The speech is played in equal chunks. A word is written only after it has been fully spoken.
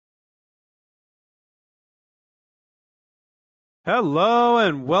Hello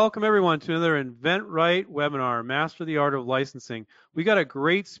and welcome everyone to another InventRight webinar, Master the Art of Licensing. We got a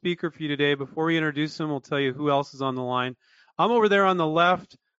great speaker for you today. Before we introduce him, we'll tell you who else is on the line. I'm over there on the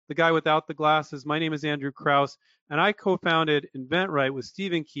left, the guy without the glasses. My name is Andrew Kraus, and I co-founded InventRight with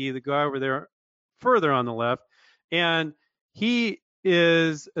Stephen Key, the guy over there further on the left. And he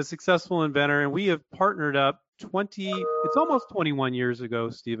is a successful inventor, and we have partnered up it's almost 21 years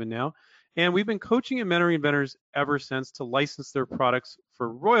ago, Stephen, now. And we've been coaching and mentoring inventors ever since to license their products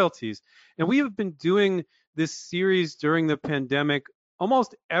for royalties. And we have been doing this series during the pandemic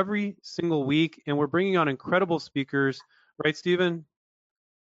almost every single week. And we're bringing on incredible speakers. Right, Stephen?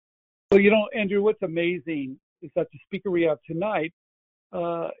 Well, Andrew, what's amazing is that the speaker we have tonight,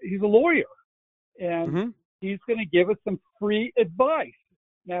 he's a lawyer, and he's going to give us some free advice.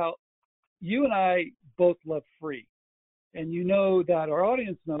 Now, you and I both love free. And you know that our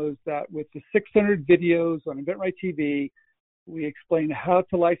audience knows that with the 600 videos on InventRight TV, we explain how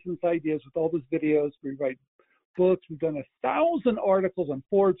to license ideas with all those videos. We write books. We've done 1,000 articles on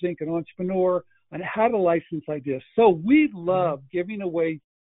Forbes Inc. and Entrepreneur on how to license ideas. So we love giving away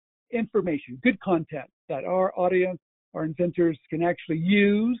information, good content that our audience, our inventors can actually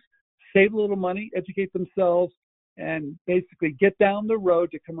use, save a little money, educate themselves, and basically get down the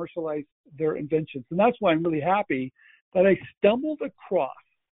road to commercialize their inventions. And that's why I'm really happy that I stumbled across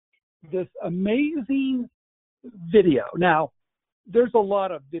this amazing video. Now, there's a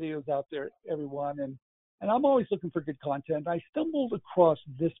lot of videos out there, everyone, and I'm always looking for good content. I stumbled across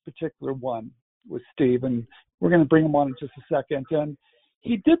this particular one with Steve, and we're going to bring him on in just a second. And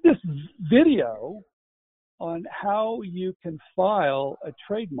he did this video on how you can file a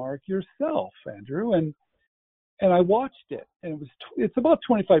trademark yourself, Andrew, and I watched it, and it's about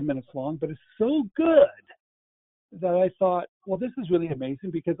 25 minutes long, but it's so good that I thought, well, this is really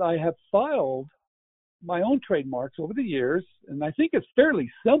amazing because I have filed my own trademarks over the years, and I think it's fairly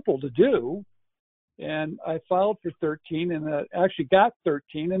simple to do. And I filed for 13 and actually got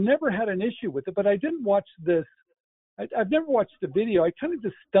 13 and never had an issue with it, but I didn't watch this. I've never watched the video. I kind of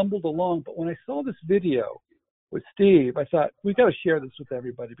just stumbled along, but when I saw this video with Steve, I thought, we got to share this with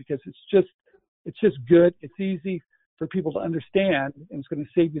everybody because it's just good. It's easy for people to understand, and it's going to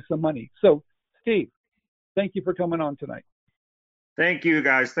save you some money. So, Steve, thank you for coming on tonight. Thank you,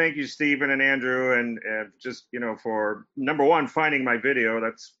 guys. Thank you, Stephen and Andrew, and just for number one, finding my video.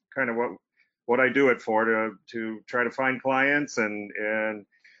 That's kind of what I do it for, to try to find clients and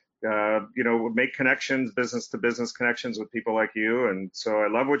make connections, business to business connections with people like you. And so I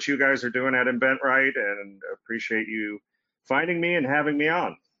love what you guys are doing at InventRight, and appreciate you finding me and having me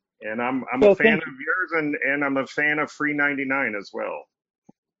on. And I'm a fan of yours, and I'm a fan of Free 99 as well.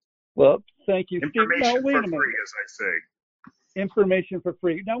 Well, thank you, Steve. Information for free, as I say. Information for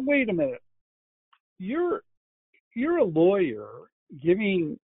free. Now, wait a minute. You're a lawyer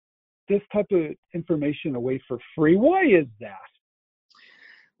giving this type of information away for free. Why is that?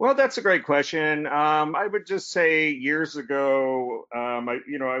 Well, that's a great question. I would just say years ago,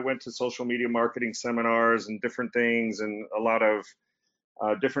 I went to social media marketing seminars and different things, and a lot of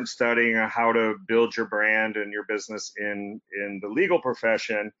different studying on how to build your brand and your business in the legal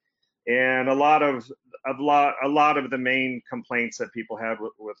profession. And a lot of the main complaints that people had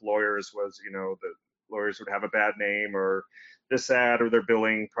with lawyers was, that lawyers would have a bad name or this, that, or their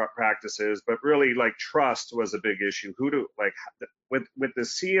billing practices. But really, like, trust was a big issue. With the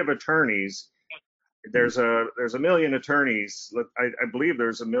sea of attorneys, there's a million attorneys. I believe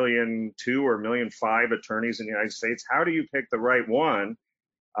there's 1.2 million or 1.5 million attorneys in the United States. How do you pick the right one?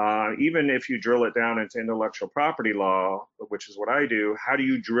 Even if you drill it down into intellectual property law, which is what I do, how do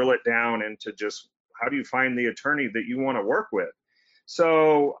you drill it down into just how do you find the attorney that you want to work with?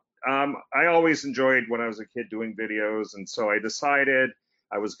 So I always enjoyed when I was a kid doing videos. And so I decided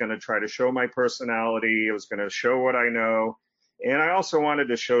I was going to try to show my personality. I was going to show what I know. And I also wanted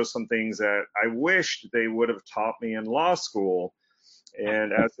to show some things that I wished they would have taught me in law school.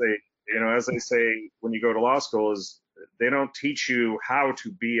 And as they say, when you go to law school, is they don't teach you how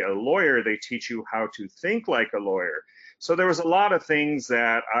to be a lawyer. They teach you how to think like a lawyer. So there was a lot of things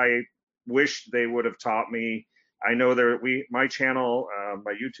that I wished they would have taught me. I know my channel,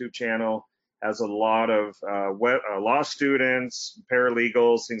 my YouTube channel, has a lot of law students,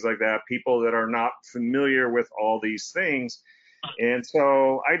 paralegals, things like that, people that are not familiar with all these things. And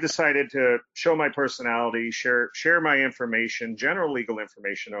so I decided to show my personality, share my information, general legal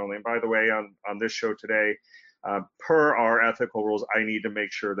information only. And by the way, on this show today, per our ethical rules, I need to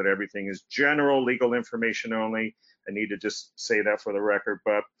make sure that everything is general legal information only. I need to just say that for the record.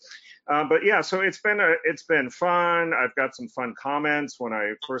 But But yeah, so it's been fun. I've got some fun comments. When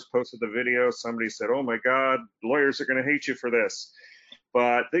I first posted the video, somebody said, "Oh my God, lawyers are going to hate you for this."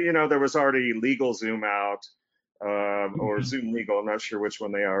 But you know, there was already Legal Zoom out, or Mhm. Zoom Legal. I'm not sure which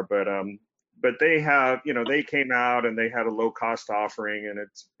one they are, but they have, you know, they came out and they had a low cost offering, and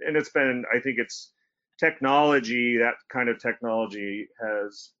it's been, I think it's technology, that kind of technology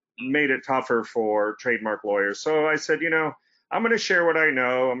has made it tougher for trademark lawyers. So I said, you know, I'm going to share what I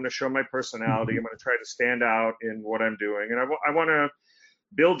know. I'm going to show my personality. Mhm. I'm going to try to stand out in what I'm doing, and I want to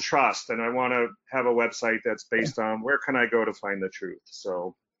build trust, and I want to have a website that's based on where can I go to find the truth.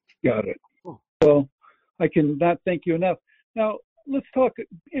 So Got it. Well, I cannot thank you enough. Now, let's talk,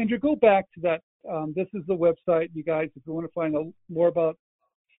 Andrew, go back to that. This is the website, you guys, if you want to find out more about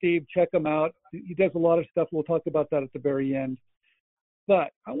Steve, check him out. He does a lot of stuff. We'll talk about that at the very end.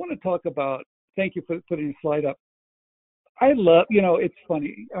 But I want to talk about, thank you for putting the slide up. I love, you know, it's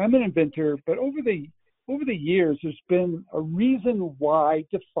funny. I'm an inventor, but over the years, there's been a reason why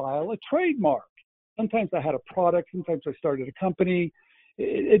to file a trademark. Sometimes I had a product, sometimes I started a company.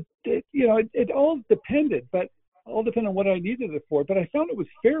 It all depended, but all depended on what I needed it for. But I found it was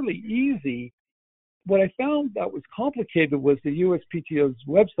fairly easy. What I found that was complicated was the USPTO's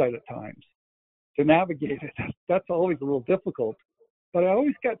website at times to navigate it. That's always a little difficult, but I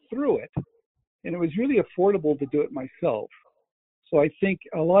always got through it, and it was really affordable to do it myself. So I think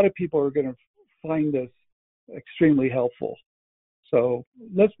a lot of people are going to find this extremely helpful. So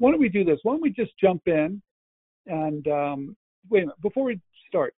why don't we do this? Why don't we just jump in and wait a minute, before we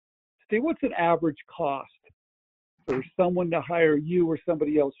start, Steve, what's an average cost for someone to hire you or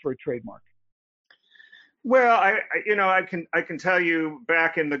somebody else for a trademark? well, you know, I can tell you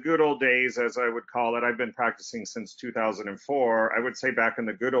back in the good old days, as I would call it. I've been practicing since 2004. I would say back in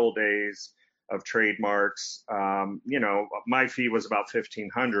the good old days of trademarks, you know, my fee was about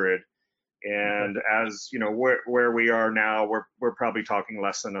 1,500, Okay. and as you know, where we are now, we're probably talking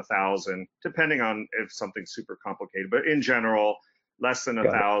less than 1,000, depending on if something's super complicated. But in general, less than a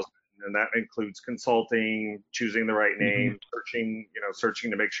Got it. thousand, and that includes consulting, choosing the right Mm-hmm. name, searching, you know,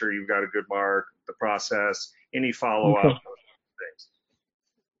 searching to make sure you've got a good mark, the process, any follow Okay. up things.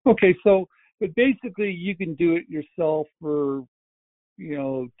 Okay. So, but basically, you can do it yourself for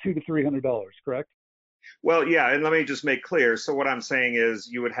 $200 to $300, correct? Well, yeah, and let me just make clear. So what I'm saying is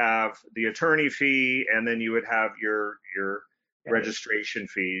you would have the attorney fee, and then you would have your Got it. registration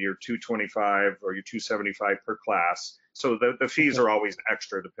fee, your 225 or your 275 per class. So the fees Okay. are always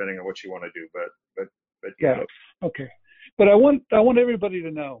extra depending on what you want to do, but Got yeah. it. Okay. But I want everybody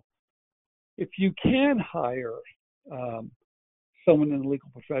to know, if you can hire um, someone in the legal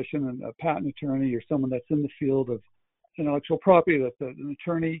profession, and a patent attorney or someone that's in the field of intellectual property, that's an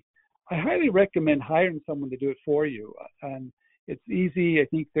attorney, I highly recommend hiring someone to do it for you. And it's easy. I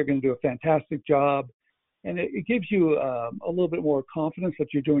think they're going to do a fantastic job, and it gives you a little bit more confidence that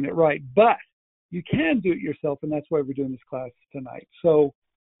you're doing it right. But you can do it yourself, and that's why we're doing this class tonight. So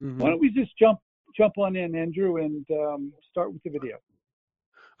why Mm-hmm. don't we just jump on in, Andrew, and start with the video.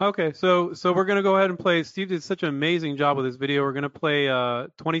 Okay, so we're gonna go ahead and play. Steve did such an amazing job with this video. We're gonna play a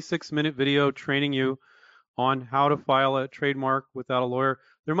 26-minute video training you on how to file a trademark without a lawyer.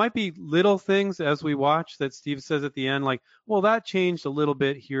 There might be little things as we watch that Steve says at the end, like, well, that changed a little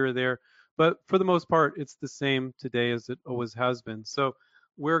bit here or there. But for the most part, it's the same today as it always has been. So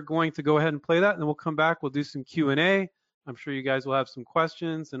we're going to go ahead and play that, and then we'll come back. We'll do some Q&A. I'm sure you guys will have some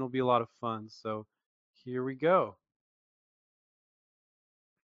questions, and it'll be a lot of fun. So here we go.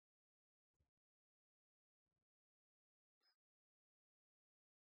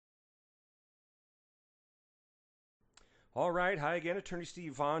 All right. Hi again, Attorney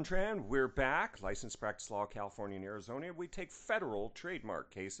Steve Vondran. We're back. Licensed practice law, California and Arizona. We take federal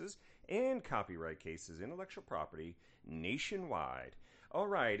trademark cases and copyright cases, intellectual property, nationwide. All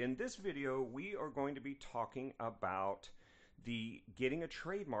right. In this video, we are going to be talking about the getting a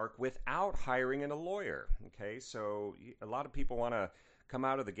trademark without hiring a lawyer. Okay. So a lot of people want to come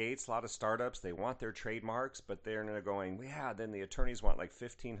out of the gates, a lot of startups, they want their trademarks, but they're going, yeah, then the attorneys want like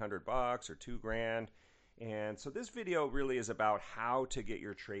 $1,500 or $2,000. And so this video really is about how to get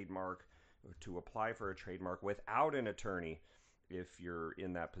your trademark, to apply for a trademark without an attorney if you're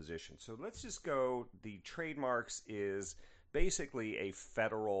in that position. So let's just go. The trademarks is basically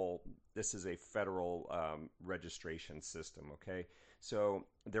this is a federal registration system, okay? So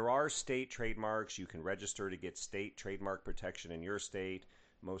there are state trademarks. You can register to get state trademark protection in your state.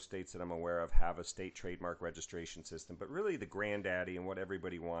 Most states that I'm aware of have a state trademark registration system, but really the granddaddy and what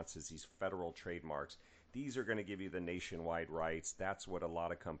everybody wants is these federal trademarks. These are going to give you the nationwide rights. That's what a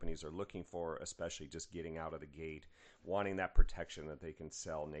lot of companies are looking for, especially just getting out of the gate, wanting that protection that they can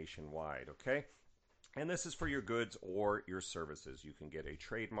sell nationwide, okay? And this is for your goods or your services. You can get a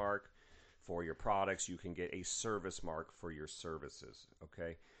trademark for your products. You can get a service mark for your services,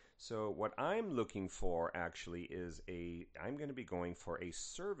 okay? So what I'm looking for actually is I'm going to be going for a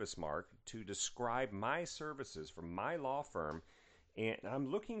service mark to describe my services from my law firm. And I'm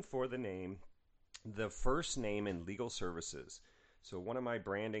looking for the first name in legal services. So one of my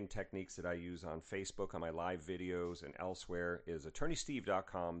branding techniques that I use on Facebook, on my live videos, and elsewhere is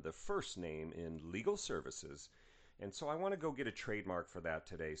attorneysteve.com, the first name in legal services. And so I want to go get a trademark for that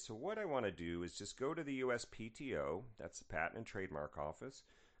today. So what I want to do is just go to the USPTO, that's the Patent and Trademark Office,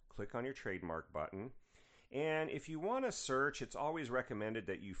 click on your trademark button. And if you want to search, it's always recommended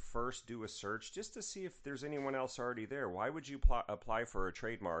that you first do a search just to see if there's anyone else already there. Why would you apply for a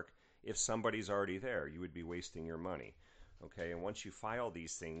trademark if somebody's already there? You would be wasting your money. Okay, and once you file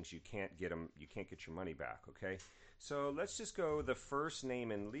these things, you can't get your money back, okay? So let's just go the first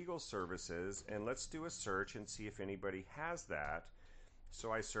name in legal services, and let's do a search and see if anybody has that.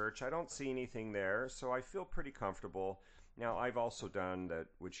 So I search, I don't see anything there, so I feel pretty comfortable. Now, I've also done that,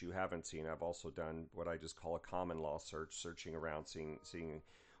 which you haven't seen, I've also done what I just call a common law search, searching around, seeing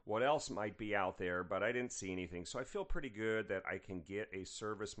what else might be out there, but I didn't see anything. So I feel pretty good that I can get a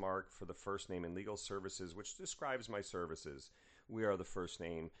service mark for the first name in legal services, which describes my services. We are the first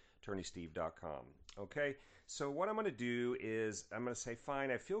name, attorneysteve.com. Okay, so what I'm going to do is I'm going to say,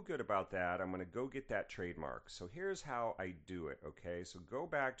 fine, I feel good about that. I'm going to go get that trademark. So here's how I do it, okay? So go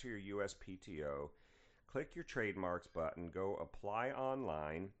back to your USPTO, click your trademarks button, go apply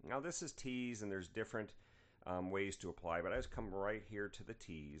online. Now this is T's, and there's different ways to apply, but I just come right here to the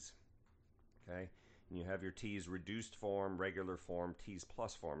T's, okay? And you have your T's reduced form, regular form, T's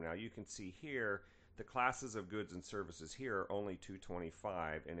plus form. Now you can see here the classes of goods and services here are only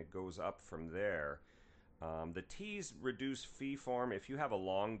 $225, and it goes up from there. The T's reduced fee form, if you have a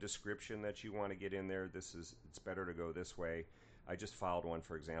long description that you want to get in there, it's better to go this way. I just filed one,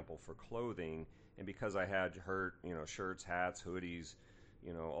 for example, for clothing, and because I had shirts, hats, hoodies,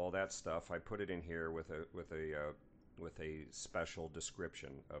 all that stuff, I put it in here with a special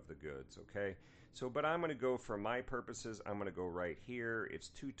description of the goods, okay? So, but I'm going to go, for my purposes, I'm going to go right here. It's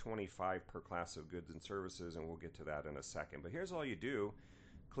 $225 per class of goods and services, and we'll get to that in a second. But here's all you do.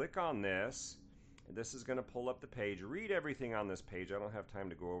 Click on this, and this is going to pull up the page. Read everything on this page. I don't have time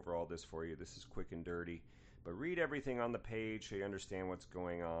to go over all this for you. This is quick and dirty. But read everything on the page so you understand what's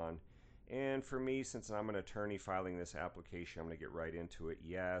going on. And for me, since I'm an attorney filing this application, I'm going to get right into it.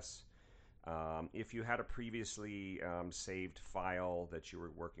 Yes. If you had a previously saved file that you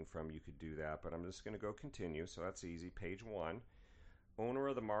were working from, you could do that. But I'm just going to go continue. So that's easy. Page 1. Owner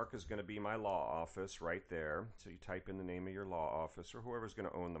of the mark is going to be my law office right there. So you type in the name of your law office or whoever's going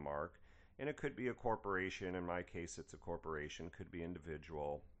to own the mark. And it could be a corporation. In my case, it's a corporation. It could be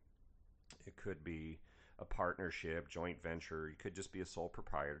individual. It could be a partnership, joint venture. You could just be a sole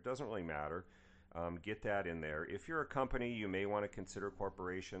proprietor. It doesn't really matter. Get that in there. If you're a company, you may want to consider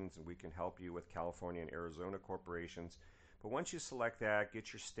corporations, and we can help you with California and Arizona corporations. But once you select that,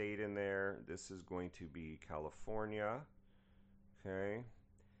 get your state in there. This is going to be California. Okay.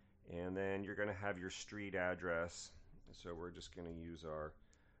 And then you're going to have your street address. So we're just going to use our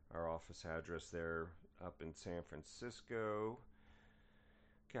office address there up in San Francisco,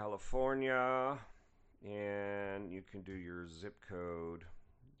 California. And you can do your zip code.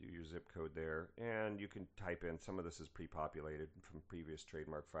 Do your zip code there, and you can type in, some of this is pre-populated from previous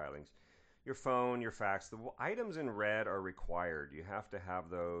trademark filings. Your phone, your fax. The items in red are required. You have to have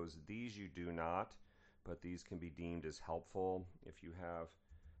those. These you do not, but these can be deemed as helpful. If you have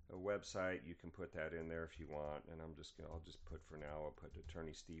a website, you can put that in there if you want, and I'll just put, for now, I'll put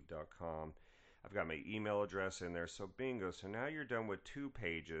attorneysteve.com. I've got my email address in there, so bingo. So now you're done with 2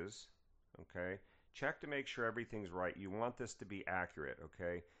 pages, okay? Check to make sure everything's right. You want this to be accurate,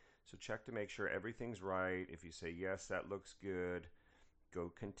 okay? So check to make sure everything's right. If you say, yes, that looks good, go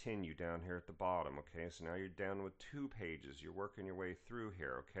continue down here at the bottom, okay? So now you're down with 2 pages. You're working your way through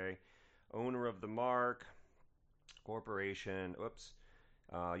here, okay? Owner of the mark, corporation, oops.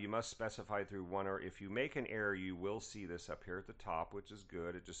 You must specify through one, or if you make an error, you will see this up here at the top, which is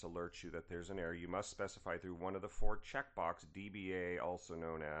good. It just alerts you that there's an error. You must specify through one of the 4 checkbox, DBA, also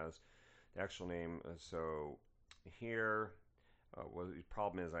known as the actual name. So here, well, the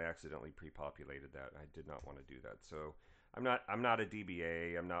problem is I accidentally pre-populated that. I did not want to do that. So I'm not a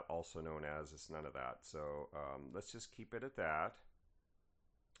DBA. I'm not also known as. It's none of that. So let's just keep it at that.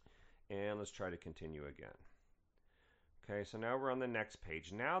 And let's try to continue again. Okay, so now we're on the next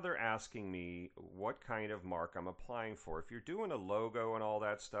page. Now they're asking me what kind of mark I'm applying for. If you're doing a logo and all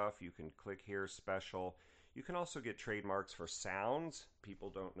that stuff, you can click here, special. You can also get trademarks for sounds. People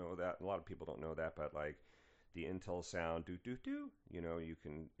don't know that. A lot of people don't know that, but like the Intel sound, do. You know, you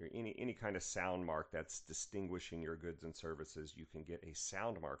can, any kind of sound mark that's distinguishing your goods and services, you can get a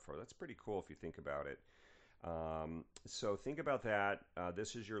sound mark for. That's pretty cool if you think about it. So think about that.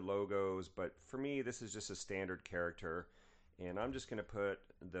 This is your logos, but for me, this is just a standard character. And I'm just going to put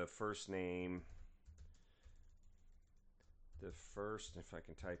the first name, if I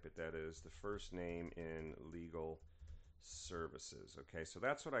can type it, that is, the first name in legal services. Okay, so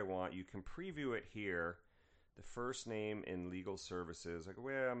that's what I want. You can preview it here. The first name in legal services. Like,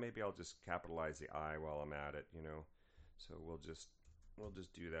 well, maybe I'll just capitalize the I while I'm at it, you know. So we'll just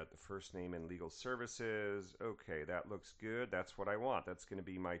do that. The first name in legal services. Okay, that looks good. That's what I want. That's going to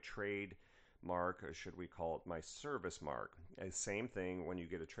be my trademark, or should we call it my service mark? Same thing, when you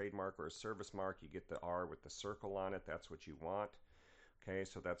get a trademark or a service mark, you get the R with the circle on it. That's what you want. Okay,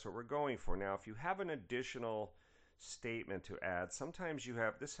 so that's what we're going for. Now, if you have an additional statement to add, sometimes you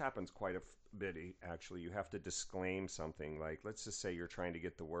have, this happens quite a bit actually, you have to disclaim something. Like, let's just say you're trying to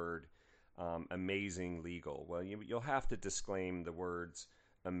get the word amazing legal. Well, you'll have to disclaim the words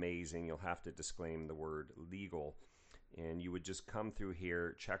amazing. You'll have to disclaim the word legal. And you would just come through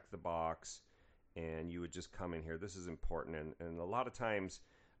here, check the box, and you would just come in here. This is important. And a lot of times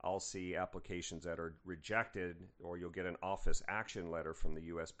I'll see applications that are rejected, or you'll get an office action letter from the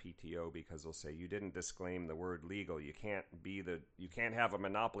USPTO because they'll say you didn't disclaim the word legal. You can't have a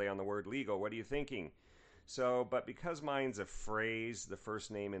monopoly on the word legal. What are you thinking? So, but because mine's a phrase, the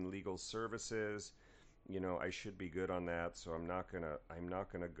first name in legal services, you know, I should be good on that. So I'm not gonna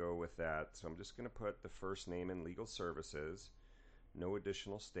go with that. So I'm just gonna put the first name in legal services, no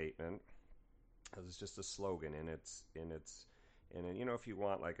additional statement. It's just a slogan, and you know, if you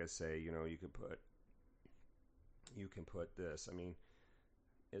want, like I say, you know, you can put this. I mean,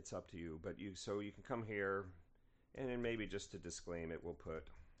 it's up to you. But you can come here, and then maybe just to disclaim it, we'll put,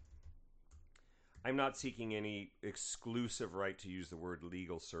 I'm not seeking any exclusive right to use the word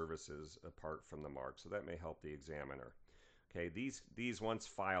legal services apart from the mark. So that may help the examiner. Okay, these once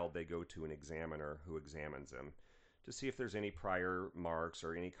filed, they go to an examiner who examines them to see if there's any prior marks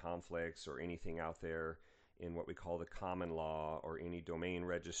or any conflicts or anything out there in what we call the common law, or any domain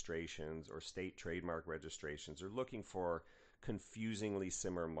registrations or state trademark registrations. They're looking for confusingly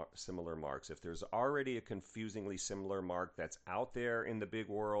similar marks. If there's already a confusingly similar mark that's out there in the big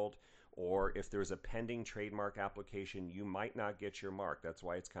world, or if there's a pending trademark application, you might not get your mark. That's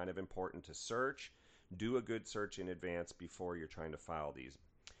why it's kind of important to search. Do a good search in advance before you're trying to file these.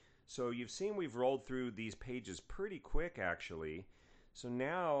 So you've seen we've rolled through these pages pretty quick, actually. So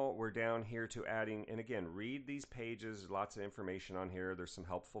now we're down here to adding, and again, read these pages. Lots of information on here. There's some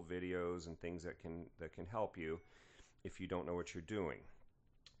helpful videos and things that can help you if you don't know what you're doing.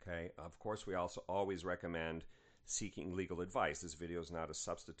 Okay. Of course, we also always recommend seeking legal advice. This video is not a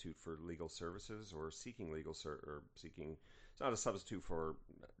substitute for legal services or seeking it's not a substitute for,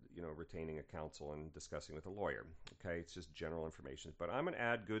 you know, retaining a counsel and discussing with a lawyer. Okay, it's just general information. But I'm going to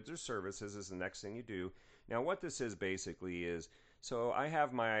add goods or services is the next thing you do. Now, what this is basically is, so I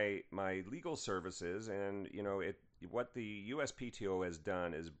have my legal services, and you know, what the USPTO has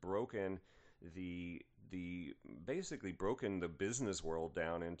done is broken basically broken the business world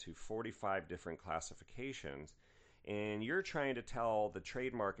down into 45 different classifications. And you're trying to tell the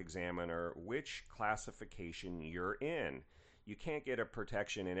trademark examiner which classification you're in. You can't get a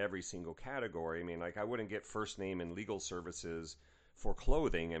protection in every single category. I mean, like, I wouldn't get first name in legal services for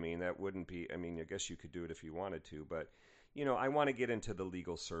clothing. I mean, that wouldn't be, I mean, I guess you could do it if you wanted to, but, you know, I want to get into the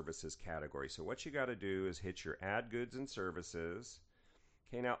legal services category. So what you got to do is hit your add goods and services.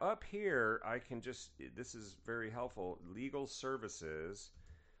 Okay, now up here, I can just, this is very helpful, legal services.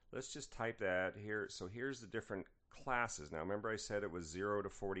 Let's just type that here. So here's the different classes. Now, remember I said it was 0 to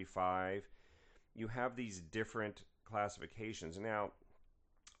 45. You have these different classifications. Now,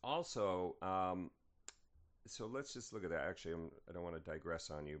 also, so let's just look at that. Actually, I don't want to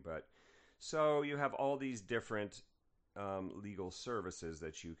digress on you, but so you have all these different legal services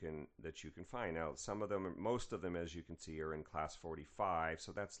that you can find. Now, some of them, most of them, as you can see, are in class 45.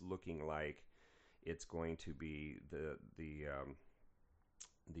 So that's looking like it's going to be the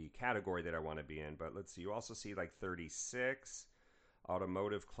category that I want to be in. But let's see, you also see like 36,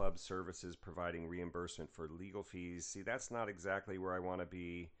 automotive club services providing reimbursement for legal fees. See, that's not exactly where I want to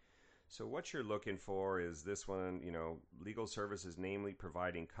be. So what you're looking for is this one, legal services, namely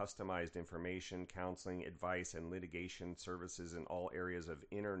providing customized information, counseling, advice, and litigation services in all areas of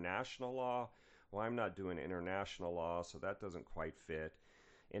international law. Well, I'm not doing international law, so that doesn't quite fit.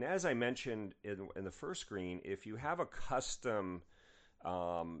 And as I mentioned in the first screen, if you have a custom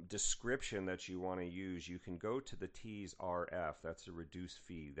description that you want to use, you can go to the T's RF. That's a reduced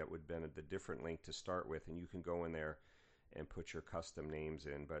fee. That would have been the different link to start with, and you can go in there and put your custom names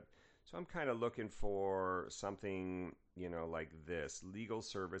in. But so I'm kind of looking for something, like this: legal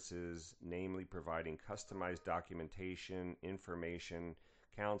services, namely providing customized documentation, information,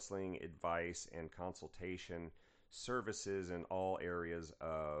 counseling, advice, and consultation services in all areas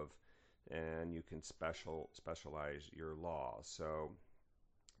of, and you can specialize your law. So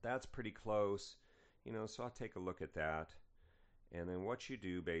that's pretty close, so I'll take a look at that. And then what you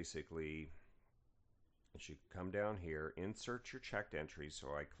do basically is you come down here, insert your checked entry. So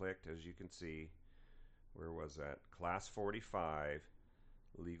I clicked, as you can see, where was that? Class 45,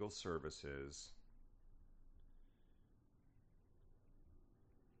 legal services.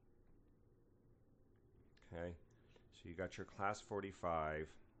 Okay, so you got your class 45,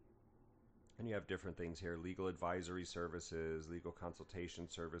 and you have different things here: legal advisory services, legal consultation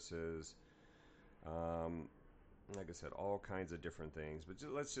services, like I said, all kinds of different things. But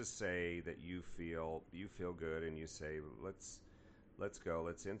let's just say that you feel good, and you say, let's go.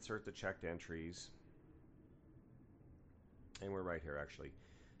 Let's insert the checked entries, and we're right here actually.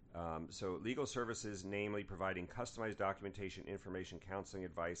 So legal services, namely providing customized documentation, information, counseling,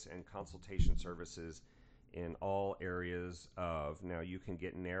 advice, and consultation services in all areas of. Now you can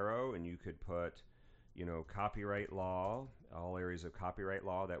get narrow, and you could put, copyright law, all areas of copyright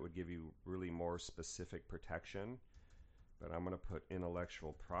law. That would give you really more specific protection. But I'm going to put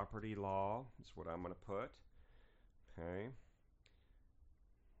intellectual property law. That's what I'm going to put. Okay.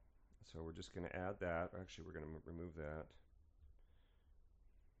 So we're just going to add that. Actually, we're going to remove that.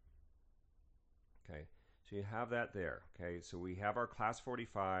 Okay. So you have that there. Okay. So we have our class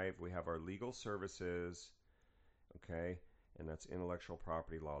 45. We have our legal services. Okay. And that's intellectual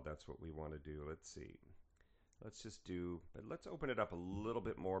property law. That's what we want to do. Let's see. Let's just do, but let's open it up a little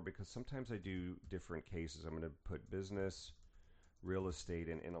bit more, because sometimes I do different cases. I'm going to put business, real estate,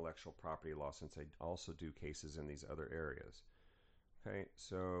 and intellectual property law, since I also do cases in these other areas. Okay,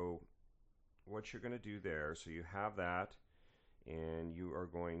 so what you're going to do there, so you have that, and you are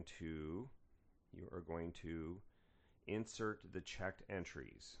going to insert the checked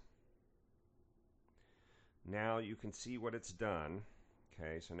entries. Now you can see what it's done.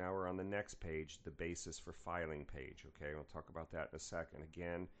 Okay, so now we're on the next page, the basis for filing page. Okay, we'll talk about that in a second.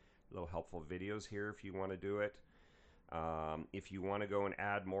 Again, little helpful videos here if you want to do it. If you want to go and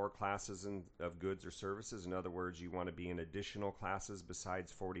add more classes of goods or services, in other words, you want to be in additional classes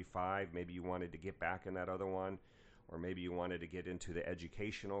besides 45, maybe you wanted to get back in that other one, or maybe you wanted to get into the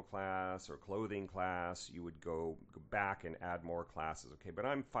educational class or clothing class, you would go back and add more classes. Okay, but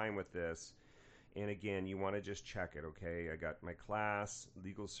I'm fine with this. And again, you want to just check it. Okay, I got my class,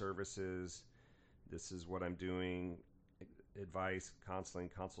 legal services. This is what I'm doing: advice, counseling,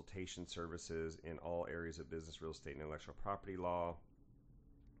 consultation services in all areas of business, real estate, and intellectual property law.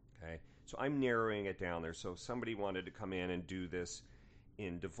 Okay, so I'm narrowing it down there. So if somebody wanted to come in and do this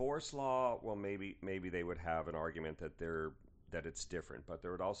in divorce law, well, maybe they would have an argument that it's different. But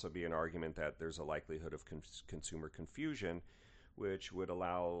there would also be an argument that there's a likelihood of consumer confusion, which would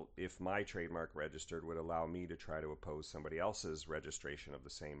allow, if my trademark registered, would allow me to try to oppose somebody else's registration of the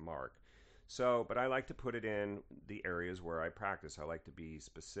same mark. So, but I like to put it in the areas where I practice. I like to be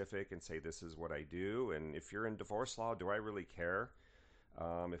specific and say this is what I do. And if you're in divorce law, do I really care?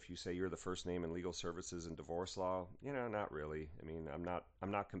 If you say you're the first name in legal services and divorce law, not really. I mean,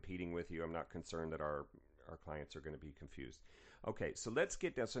 I'm not competing with you. I'm not concerned that our clients are going to be confused. Okay, so let's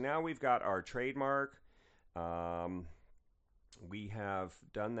get down. So now we've got our trademark. We have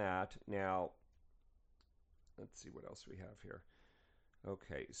done that. Now, let's see what else we have here.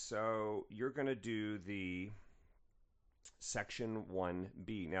 Okay, so you're going to do the Section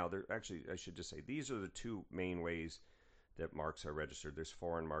 1B. Now, actually, I should just say, these are the two main ways that marks are registered. There's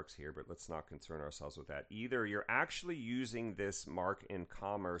foreign marks here, but let's not concern ourselves with that. Either you're actually using this mark in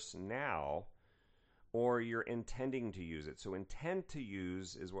commerce now, or you're intending to use it. So intent to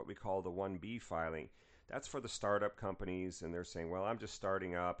use is what we call the 1B filing. That's for the startup companies, and they're saying, well, I'm just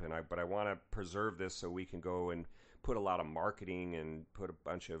starting up, but I want to preserve this so we can go and put a lot of marketing and put a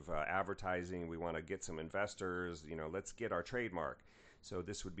bunch of advertising. We want to get some investors. Let's get our trademark. So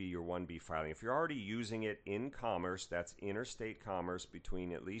this would be your 1B filing. If you're already using it in commerce, that's interstate commerce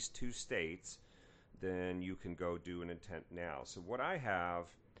between at least 2 states, then you can go do an intent now. So what I have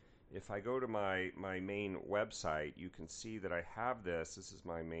if I go to my main website, you can see that I have this. This is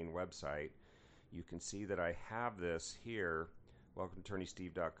my main website. You can see that I have this here,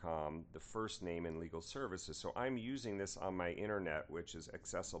 welcomeattorneysteve.com, the first name in legal services. So I'm using this on my internet, which is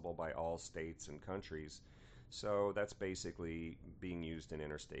accessible by all states and countries. So that's basically being used in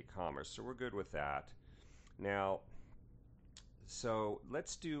interstate commerce. So we're good with that. Now, so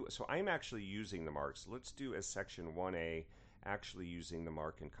I'm actually using the marks. Let's do as section 1A, actually using the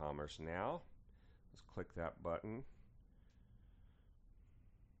mark in commerce now. Let's click that button.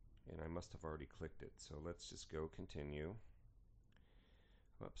 And I must have already clicked it. So let's just go continue.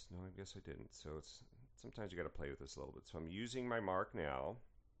 Whoops, no, I guess I didn't. So sometimes you got to play with this a little bit. So I'm using my mark now.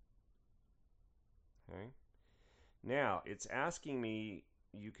 Okay. Now it's asking me,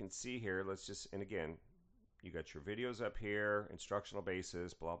 you can see here, and again, you got your videos up here, instructional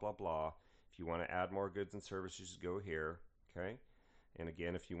basis, blah, blah, blah. If you want to add more goods and services, just go here. Okay. And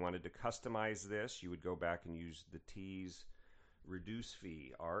again, if you wanted to customize this, you would go back and use the T's reduce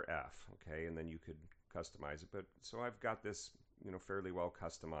fee, RF, okay, and then you could customize it. But so I've got this, fairly well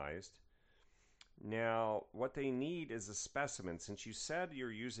customized. Now, what they need is a specimen. Since you said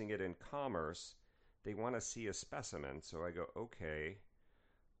you're using it in commerce, they want to see a specimen. So I go, okay,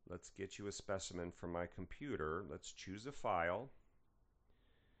 let's get you a specimen from my computer. Let's choose a file,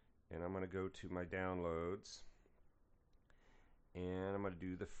 and I'm going to go to my downloads. And I'm going to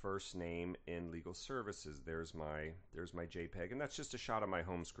do the first name in legal services. There's my JPEG, and that's just a shot of my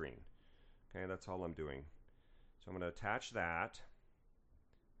home screen. Okay, that's all I'm doing. So I'm going to attach that.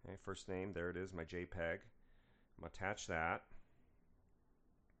 Okay, first name, there it is, my JPEG. I'm going to attach that.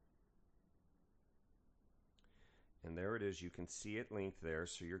 And there it is. You can see it linked there,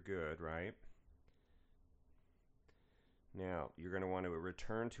 so you're good, right? Now, you're going to want to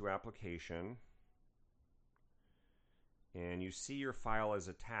return to application. And you see your file is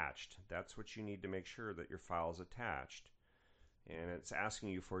attached. That's what you need to make sure, that your file is attached. And it's asking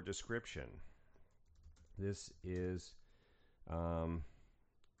you for a description. This is an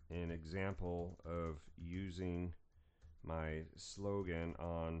example of using my slogan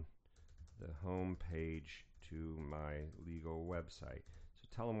on the home page to my legal website. So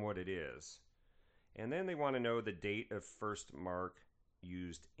tell them what it is. And then they want to know the date of first mark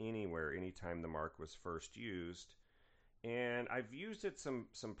used anywhere, anytime the mark was first used. And I've used it some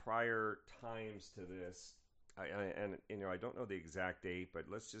prior times to this, I don't know the exact date, but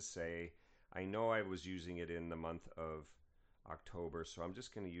let's just say I know I was using it in the month of October, so I'm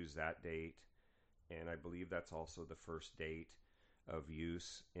just going to use that date, and I believe that's also the first date of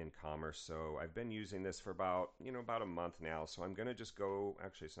use in commerce. So I've been using this for about a month now, so I'm going to just go,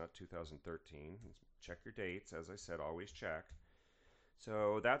 actually it's not 2013, check your dates, as I said, always check.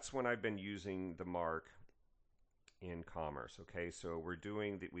 So that's when I've been using the mark in commerce. Okay, so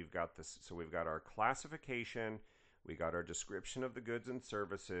we've got this, so we've got our classification, we got our description of the goods and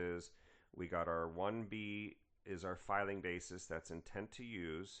services, we got our 1B is our filing basis, that's intent to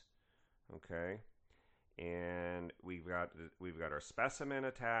use, okay, and we've got our specimen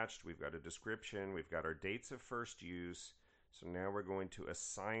attached, we've got a description, we've got our dates of first use. So now we're going to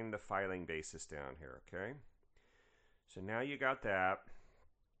assign the filing basis down here, okay? So now you got that.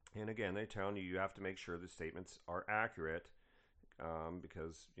 And again, they're telling you have to make sure the statements are accurate,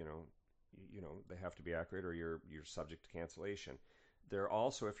 because they have to be accurate, or you're subject to cancellation. They're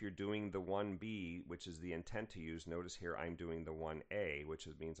also, if you're doing the 1B, which is the intent to use, notice here I'm doing the 1A, which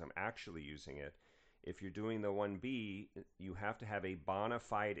means I'm actually using it. If you're doing the 1B, you have to have a bona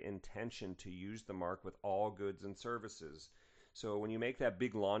fide intention to use the mark with all goods and services. So when you make that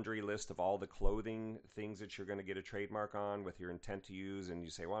big laundry list of all the clothing things that you're going to get a trademark on with your intent to use, and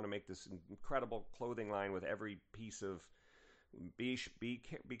you say, I want to make this incredible clothing line with every piece of, be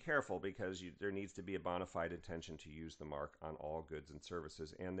careful, because there needs to be a bona fide intention to use the mark on all goods and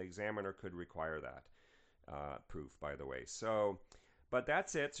services, and the examiner could require that proof, by the way. So, but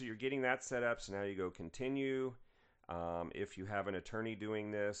that's it. So you're getting that set up. So now you go continue. If you have an attorney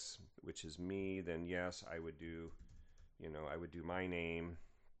doing this, which is me, then yes, I would do my name.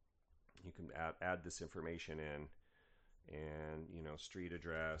 You can add this information in, and street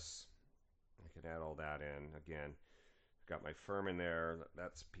address. I could add all that in. Again, I've got my firm in there.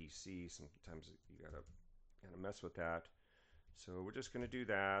 That's PC. Sometimes you gotta mess with that. So we're just gonna do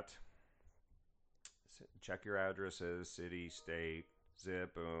that. Check your addresses, city, state,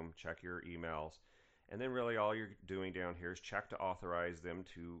 zip, boom. Check your emails, and then really all you're doing down here is check to authorize them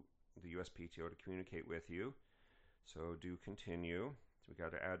to the USPTO to communicate with you. So do continue. So we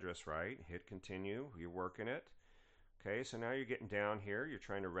got the address right. Hit continue. You're working it. Okay, so now you're getting down here. You're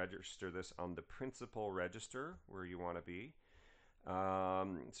trying to register this on the principal register where you want to be.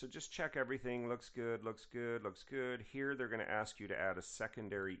 So just check everything. Looks good, looks good, looks good. Here they're going to ask you to add a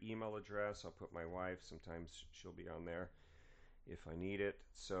secondary email address. I'll put my wife. Sometimes she'll be on there if I need it.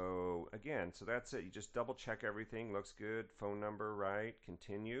 So again, so that's it. You just double check everything. Looks good. Phone number, right?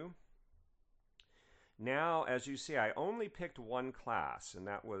 Continue. Now, as you see, I only picked one class, and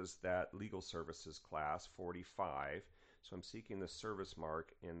that was that legal services class, 45. So I'm seeking the service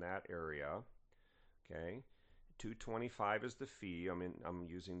mark in that area. Okay. 225 is the fee. I'm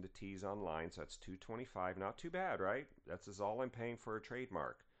using the T's online, so that's 225. Not too bad, right? That's all I'm paying for a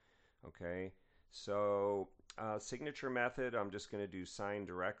trademark. Okay. So signature method, I'm just going to do sign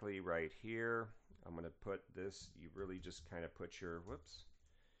directly right here. I'm going to put this. You really just kind of put your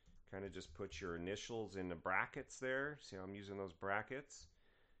kind of just put your initials in the brackets there. See how I'm using those brackets?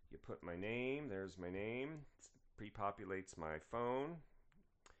 You put my name. There's my name. Pre-populates my phone,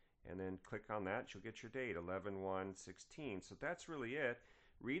 and then click on that. You'll get your date, 11/1/16. So that's really it.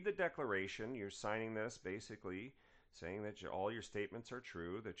 Read the declaration. You're signing this basically saying that all your statements are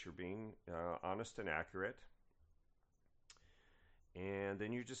true, that you're being honest and accurate. And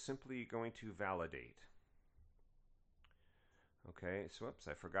then you're just simply going to validate. Okay, so whoops,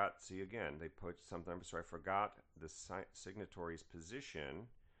 I forgot. See again, they put something, so I forgot the signatory's position.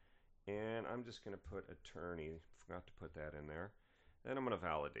 And I'm just going to put attorney. Forgot to put that in there. Then I'm going to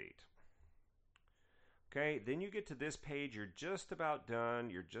validate. Okay, then you get to this page. You're just about done.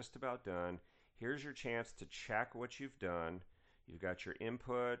 You're just about done. Here's your chance to check what you've done. You've got your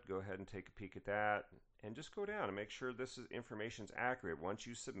input. Go ahead and take a peek at that. And just go down and make sure this information's accurate. Once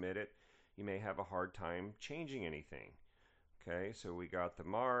you submit it, you may have a hard time changing anything. Okay, so we got the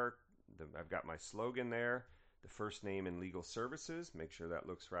mark. I've got my slogan there. The first name in legal services. Make sure that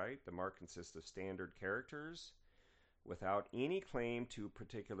looks right. The mark consists of standard characters without any claim to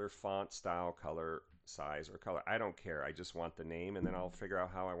particular font, style, color, size, or color. I don't care. I just want the name, and then I'll figure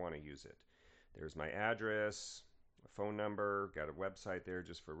out how I want to use it. There's my address, a phone number, got a website there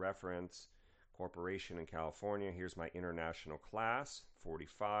just for reference. Corporation in California. Here's my international class,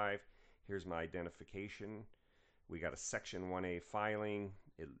 45. Here's my identification. We got a Section 1A filing.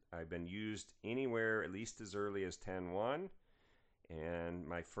 I've been used anywhere at least as early as 10/1, and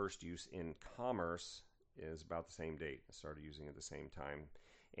my first use in commerce is about the same date. I started using it at the same time.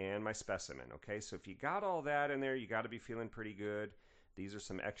 And my specimen. Okay, so if you got all that in there, you got to be feeling pretty good. These are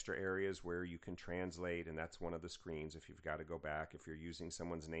some extra areas where you can translate, and that's one of the screens if you've got to go back. If you're using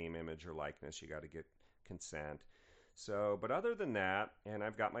someone's name, image, or likeness, you got to get consent. So, but other than that, and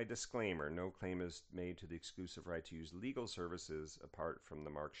I've got my disclaimer, no claim is made to the exclusive right to use legal services apart from the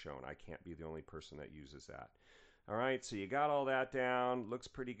mark shown. I can't be the only person that uses that. All right, so you got all that down. Looks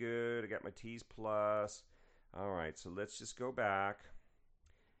pretty good. I got my T's plus. All right, so let's just go back.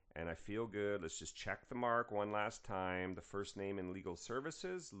 And I feel good. Let's just check the mark one last time. The first name in legal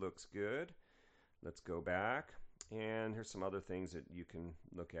services looks good. Let's go back. And here's some other things that you can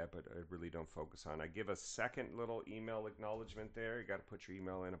look at, but I really don't focus on. I give a second little email acknowledgement there. You got to put your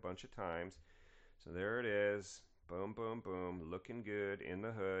email in a bunch of times. So there it is. Boom, boom, boom. Looking good in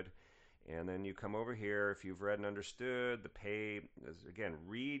the hood. And then you come over here. If you've read and understood the pay, again,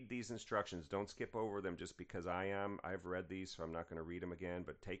 read these instructions. Don't skip over them just because I've read these, so I'm not going to read them again.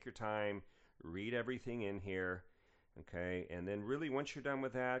 But take your time. Read everything in here. Okay. And then really, once you're done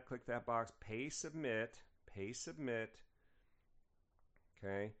with that, click that box. Pay submit. Pay submit.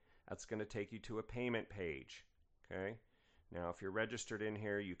 Okay. That's going to take you to a payment page. Okay. Now, if you're registered in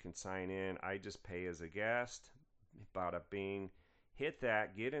here, you can sign in. I just pay as a guest. Bada bing. Hit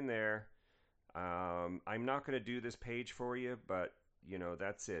that. Get in there. I'm not going to do this page for you, but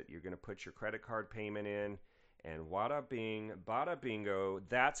that's it. You're going to put your credit card payment in, and wada bing, bada bingo.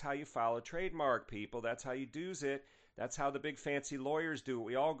 That's how you file a trademark, people. That's how you do's it. That's how the big fancy lawyers do it.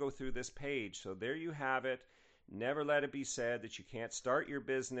 We all go through this page. So there you have it. Never let it be said that you can't start your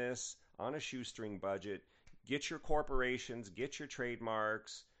business on a shoestring budget. Get your corporations, get your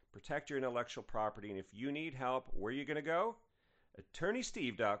trademarks, protect your intellectual property, and if you need help, where are you going to go?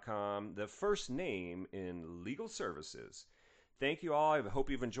 AttorneySteve.com, the first name in legal services. Thank you all. I hope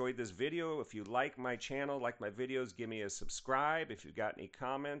you've enjoyed this video. If you like my channel, like my videos, give me a subscribe. If you've got any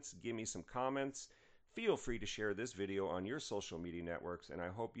comments, give me some comments. Feel free to share this video on your social media networks, and I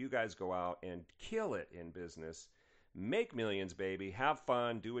hope you guys go out and kill it in business. Make millions, baby. Have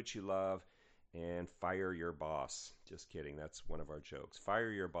fun. Do what you love. And fire your boss. Just kidding. That's one of our jokes. Fire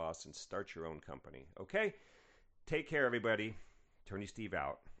your boss and start your own company. Okay? Take care, everybody. Attorney Steve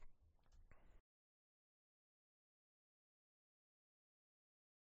out.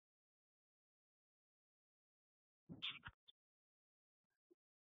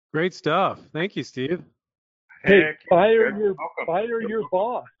 Great stuff. Thank you, Steve. Hey, Heck, good. Welcome. fire You're your welcome.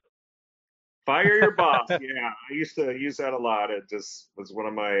 boss. Fire your boss. Yeah, I used to use that a lot. It just was one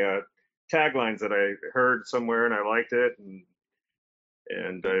of my taglines that I heard somewhere, and I liked it,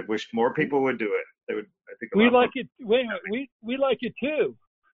 and I wish more people would do it. They would, I think, a We lot like more. it. Wait a minute. We like it too.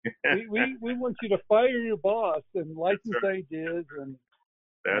 We want you to fire your boss and That's license right. ideas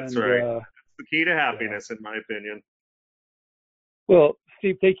That's and right. That's the key to yeah. happiness, in my opinion. Well,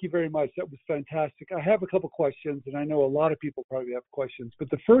 Steve, thank you very much. That was fantastic. I have a couple questions, and I know a lot of people probably have questions.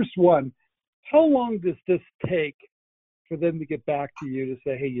 But the first one, how long does this take for them to get back to you to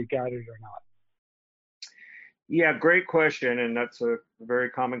say, hey, you got it or not? Yeah, great question, and that's a very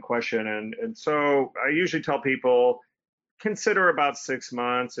common question. And so I usually tell people consider about 6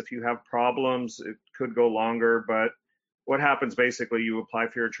 months. If you have problems, it could go longer, but what happens basically, you apply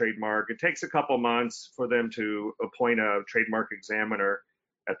for your trademark. It takes a couple months for them to appoint a trademark examiner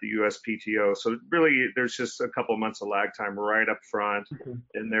at the USPTO. So really, there's just a couple months of lag time right up front, Okay.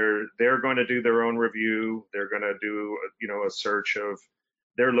 and they're going to do their own review. They're going to do a search of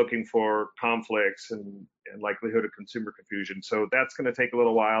they're looking for conflicts and likelihood of consumer confusion. So that's going to take a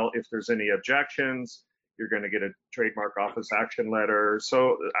little while. If there's any objections, you're going to get a trademark office action letter.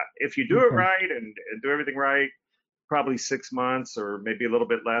 So if you do it Okay. right and do everything right, probably 6 months or maybe a little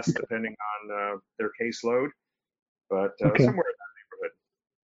bit less depending on their caseload, but Okay. somewhere in that neighborhood.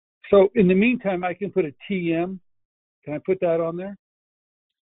 So in the meantime, I can put a TM. Can I put that on there?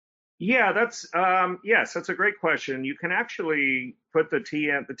 Yeah, that's yes, that's a great question. You can actually put the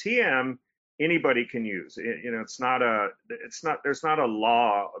TM. The TM anybody can use. There's not a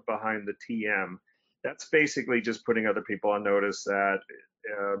law behind the TM. That's basically just putting other people on notice that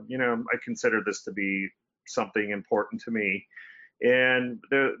I consider this to be something important to me. And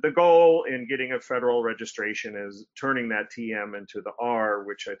the goal in getting a federal registration is turning that TM into the R,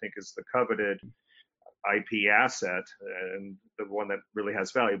 which I think is the coveted IP asset and the one that really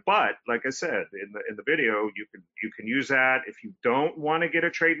has value. But like I said in the video, you can use that if you don't want to get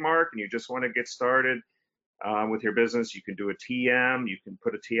a trademark and you just want to get started with your business. You can do a TM. You can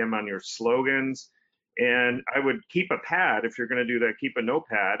put a TM on your slogans. And I would keep a pad if you're going to do that. Keep a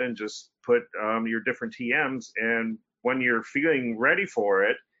notepad and just put your different TMs. And when you're feeling ready for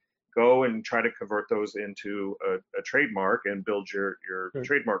it, go and try to convert those into a trademark and build your Good.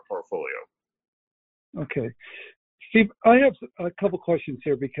 trademark portfolio. Okay. Steve, I have a couple questions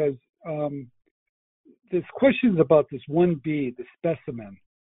here because there's questions about this 1B, the specimen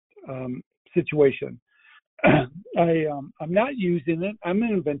situation. I'm not using it. I'm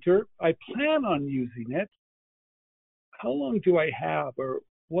an inventor. I plan on using it. How long do I have, or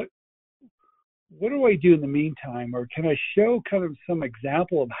what do I do in the meantime? Or can I show kind of some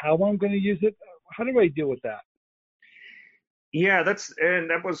example of how I'm going to use it? How do I deal with that? Yeah,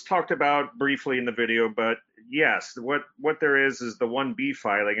 that was talked about briefly in the video, but yes, what there is the 1B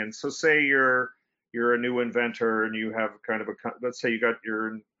filing. And so say you're a new inventor and you have kind of let's say you're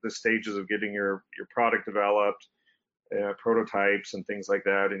in the stages of getting your product developed, prototypes and things like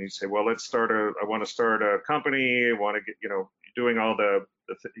that, and you say, well, I want to start a company, I want to get, doing all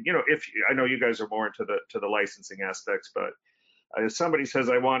if I know you guys are more into the licensing aspects, but if somebody says,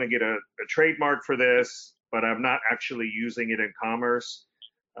 I want to get a trademark for this, but I'm not actually using it in commerce,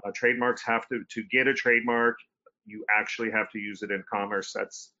 trademarks to get a trademark, you actually have to use it in commerce.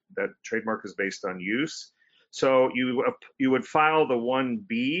 That trademark is based on use. So you would file the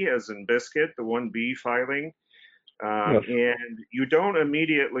 1B as in biscuit, the 1B filing, Yes. and you don't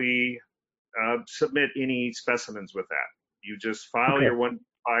immediately submit any specimens with that. You just file your Okay. one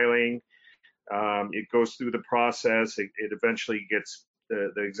filing. It goes through the process. It eventually gets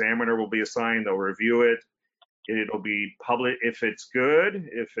the examiner will be assigned. They'll review it. It'll be public if it's good.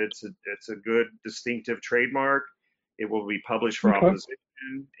 If it's a good distinctive trademark, it will be published for Okay.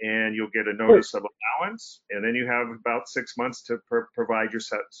 opposition, and you'll get a Great. notice of allowance. And then you have about 6 months to provide your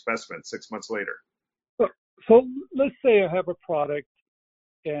specimen. 6 months later. So let's say I have a product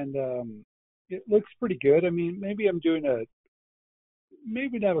and it looks pretty good. I mean, maybe I'm doing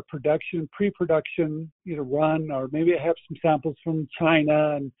maybe not a pre-production, run, or maybe I have some samples from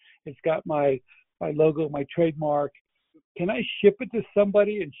China and it's got my logo, my trademark. Can I ship it to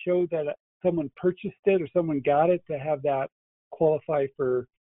somebody and show that someone purchased it or someone got it to have that qualify for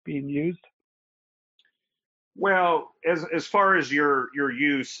being used? Well, as far as your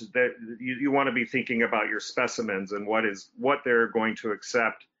use, that you want to be thinking about your specimens and what they're going to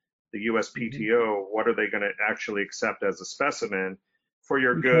accept. The Mm-hmm. USPTO, what are they going to actually accept as a specimen for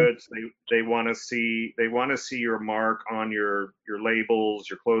your Okay. goods? They want to see your mark on your labels,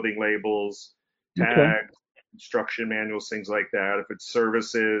 your clothing labels, Okay. tags, instruction manuals, things like that. If it's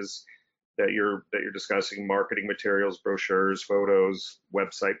services, that you're discussing, marketing materials, brochures, photos,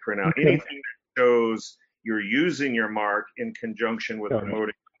 website printout, Okay. anything that shows you're using your mark in conjunction with Got it.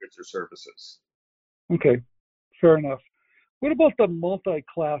 promoting goods or services. Okay, fair enough. What about the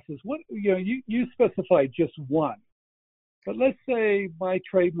multi-classes? What, you specified just one, but let's say my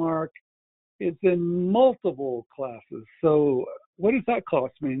trademark is in multiple classes. So what does that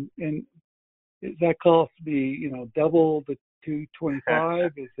cost me? And does that cost me, double the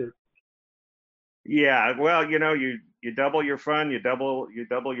 225? Is it? Yeah, well, you double your fun, you double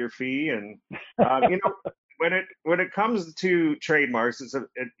your fee, and when it comes to trademarks,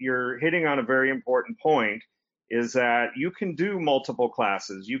 you're hitting on a very important point. Is that you can do multiple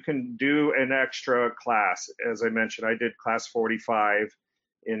classes. You can do an extra class. As I mentioned, I did class 45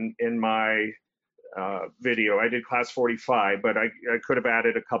 in my video. I did class 45, but I could have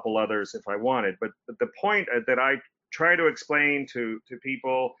added a couple others if I wanted. But the point that I try to explain to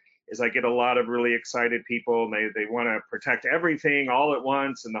people is I get a lot of really excited people, and they want to protect everything all at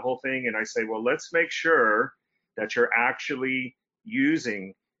once and the whole thing. And I say, well, let's make sure that you're actually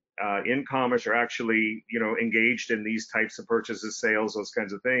using in commerce, you're actually engaged in these types of purchases, sales, those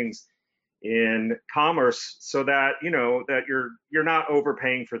kinds of things in commerce, so that that you're not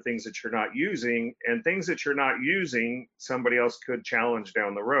overpaying for things that you're not using, and things that you're not using somebody else could challenge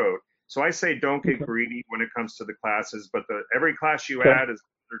down the road. So I say don't get greedy when it comes to the classes, but every class you add is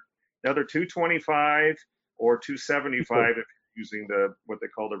another 225 or 275 if you're using what they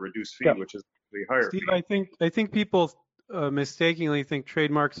call the reduced fee, which is the higher Steve, fee. I think people mistakenly think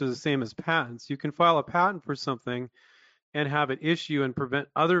trademarks are the same as patents. You can file a patent for something and have it issue and prevent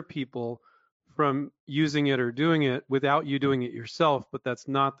other people from using it or doing it without you doing it yourself, but that's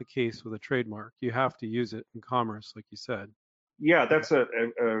not the case with a trademark. You have to use it in commerce, like you said. Yeah, that's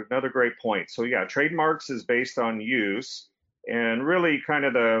another great point. So yeah, trademarks is based on use, and really kind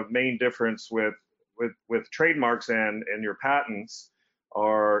of the main difference with trademarks and your patents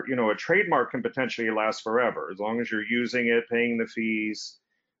are, a trademark can potentially last forever as long as you're using it, paying the fees,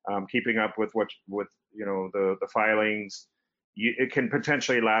 keeping up with the filings. It can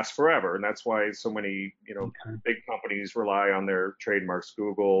potentially last forever, and that's why so many big companies rely on their trademarks.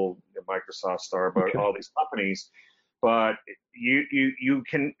 Google, Microsoft, Starbucks, all these companies. But you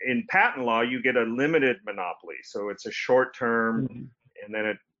can, in patent law, you get a limited monopoly, so it's a short term, and then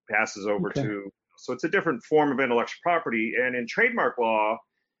it passes over to. So it's a different form of intellectual property. And in trademark law,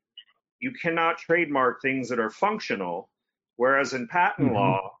 you cannot trademark things that are functional, whereas in patent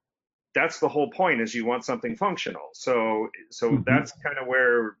law, that's the whole point, is you want something functional. So that's kind of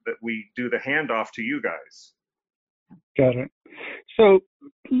where that we do the handoff to you guys. Got it. So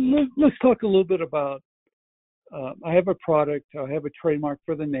let's talk a little bit about, I have a product, I have a trademark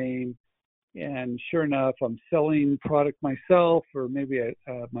for the name, and sure enough, I'm selling product myself, or maybe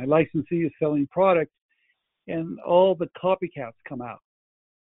my licensee is selling product, and all the copycats come out.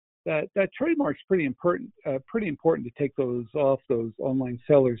 That trademark's pretty important to take those off those online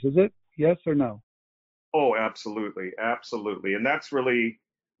sellers, is it? Yes or no? Oh, absolutely, absolutely, and that's really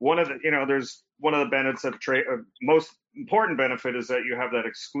one of the there's one of the benefits of trade. Most important benefit is that you have that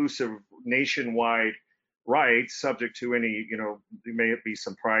exclusive nationwide rights, subject to any there may be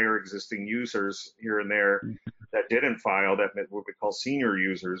some prior existing users here and there that didn't file, that what we call senior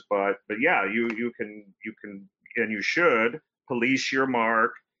users, but yeah, you can and you should police your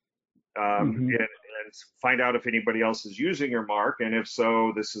mark, and find out if anybody else is using your mark, and if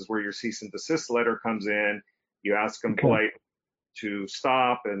so, this is where your cease and desist letter comes in. You ask them politely to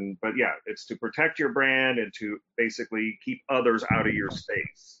stop, but yeah, it's to protect your brand and to basically keep others out of your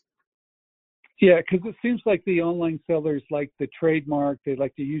space. Yeah, because it seems like the online sellers like the trademark. They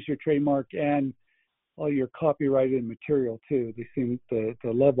like to use your trademark and all your copyrighted material too. They seem to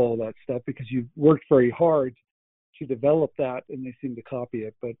love all that stuff because you've worked very hard to develop that, and they seem to copy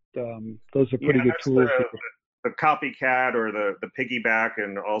it. But those are pretty good tools. The copycat or the piggyback,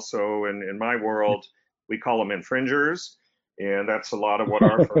 and also in my world, we call them infringers, and that's a lot of what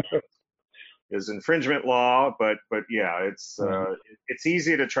our firm is infringement law. But yeah, it's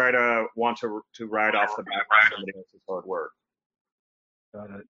easy to try to want to ride off the back of somebody else's hard work. Got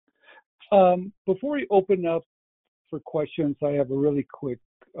it. Before we open up for questions, I have a really quick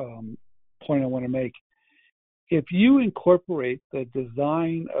point I want to make. If you incorporate the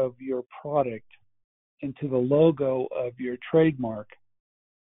design of your product into the logo of your trademark,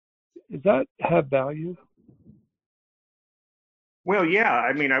 does that have value? Well, yeah.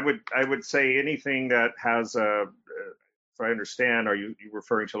 I mean, I would say anything that has a, if I understand, are you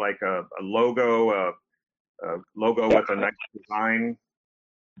referring to like a logo with a nice design?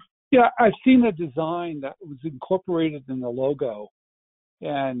 Yeah, I've seen a design that was incorporated in the logo,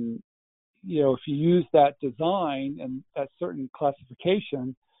 and if you use that design and that certain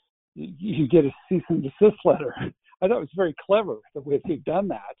classification, you get a cease and desist letter. I thought it was very clever the way they've done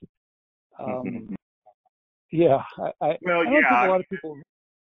that. Yeah, I Well, don't think a lot of people.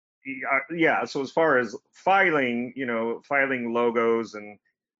 yeah. So as far as filing, filing logos and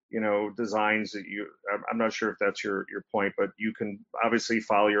designs that I'm not sure if that's your point, but you can obviously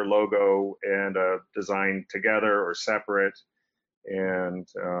file your logo and design together or separate, and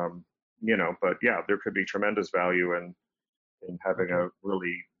but yeah, there could be tremendous value in having Okay. a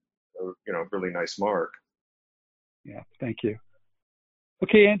really really nice mark. Yeah, thank you.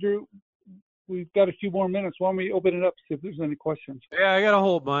 Okay, Andrew, we've got a few more minutes. Why don't we open it up, see if there's any questions? Yeah, I got a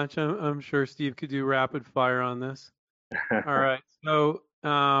whole bunch. I'm sure Steve could do rapid fire on this. All right. So,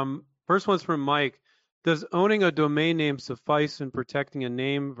 first one's from Mike. Does owning a domain name suffice in protecting a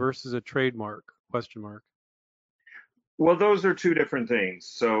name versus a trademark? Question mark. Well, those are two different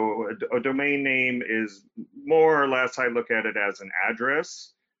things. So a domain name is more or less, I look at it as an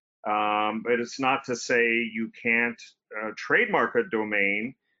address, but it's not to say you can't trademark a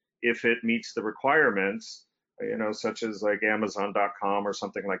domain if it meets the requirements, such as like Amazon.com or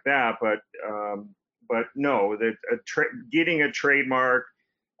something like that. But no, getting a trademark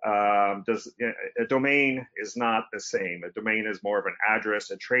does a domain is not the same. A domain is more of an address.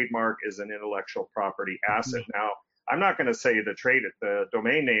 A trademark is an intellectual property asset. Now, I'm not going to say the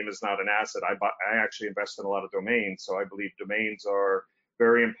domain name is not an asset. I actually invest in a lot of domains, so I believe domains are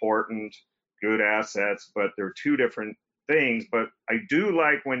very important, good assets, but they're two different things. But I do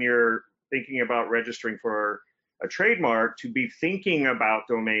like when you're thinking about registering for a trademark to be thinking about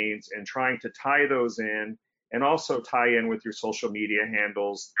domains and trying to tie those in, and also tie in with your social media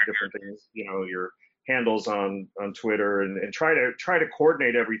handles, different things, your handles on Twitter, and try to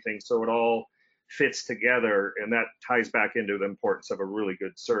coordinate everything so it all fits together, and that ties back into the importance of a really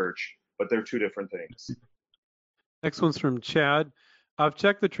good search, but they're two different things. Next one's from Chad. I've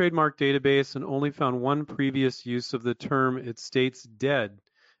checked the trademark database and only found one previous use of the term. It states dead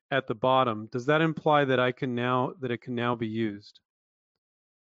at the bottom. Does that imply that it can now be used?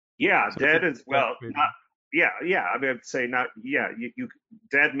 Yeah, So dead is, well, not, trademark. yeah. I would say not. Yeah, you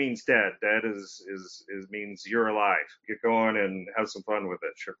dead means dead. Dead is means you're alive. Get going and have some fun with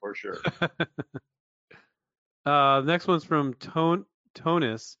it, sure, for sure. Next one's from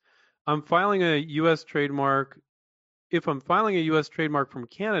Tonis. I'm filing a U.S. trademark. If I'm filing a U.S. trademark from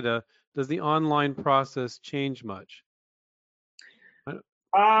Canada, does the online process change much?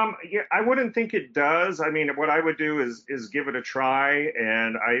 Yeah, I wouldn't think it does. I mean, what I would do is give it a try,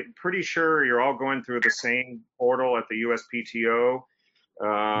 and I'm pretty sure you're all going through the same portal at the USPTO.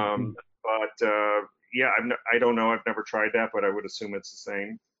 But yeah, I don't know. I've never tried that, but I would assume it's the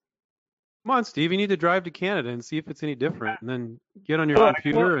same. Come on, Steve. You need to drive to Canada and see if it's any different, and then get on your Well,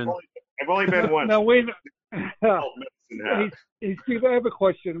 computer and. I've only been once. now wait. Hey, Steve, I have a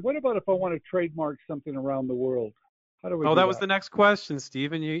question. What about if I want to trademark something around the world? How do we Oh, do that was the next question,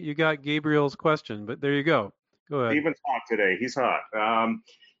 Steve, and you got Gabriel's question, but there you go. Go ahead. Steven's hot today. He's hot.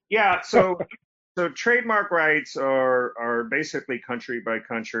 Yeah. So trademark rights are basically country by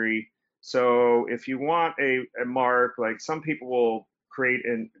country. So if you want a mark, like some people will create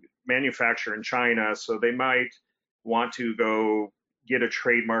and manufacture in China, so they might want to go get a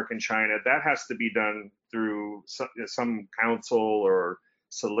trademark in China. That has to be done through some counsel or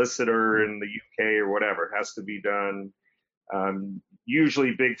solicitor in the UK or whatever. It has to be done.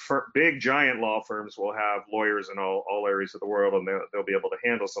 Usually big giant law firms will have lawyers in all areas of the world, and they'll be able to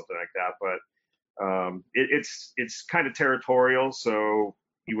handle something like that. But it's kind of territorial, so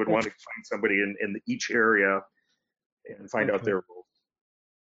you would want to find somebody in each area and find out their rules.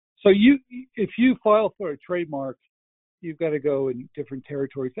 So if you file for a trademark, you've got to go in different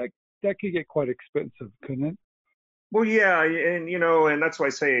territories. That could get quite expensive, couldn't it? Well, yeah, and that's why I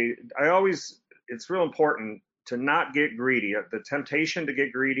say it's real important to not get greedy. The temptation to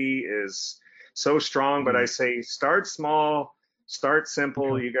get greedy is so strong, but I say start small, start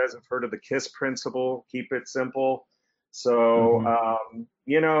simple. Okay. You guys have heard of the KISS principle, keep it simple. So,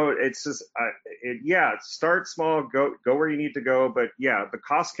 it's just, start small, go where you need to go. But yeah, the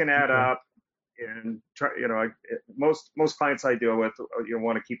cost can add up, and most clients I deal with,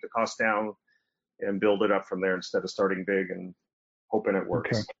 want to keep the cost down and build it up from there instead of starting big and hoping it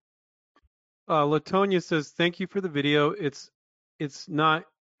works. Okay. Latonia says, thank you for the video. It's not,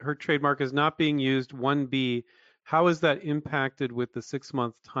 her trademark is not being used 1B. How is that impacted with the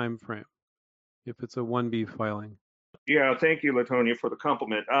 6-month time frame if it's a 1B filing? Yeah, thank you, Latonia, for the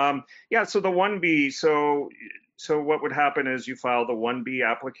compliment. So the 1B, so what would happen is you file the 1B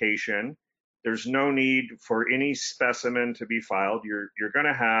application. There's no need for any specimen to be filed. You're going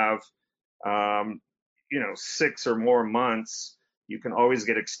to have 6 or more months, you can always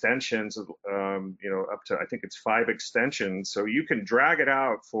get extensions of, up to, I think it's 5 extensions. So you can drag it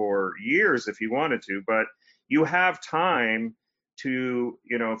out for years if you wanted to, but you have time to,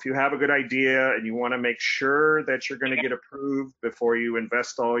 if you have a good idea and you want to make sure that you're going to get approved before you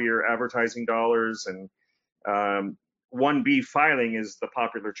invest all your advertising dollars. And 1B filing is the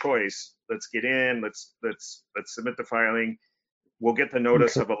popular choice. Let's get in, let's submit the filing. We'll get the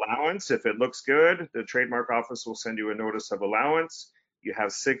notice of allowance. If it looks good, the trademark office will send you a notice of allowance. You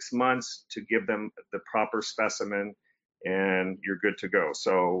have 6 months to give them the proper specimen, and you're good to go.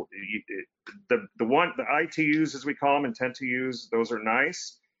 So the ITUs, as we call them, intent to use, those are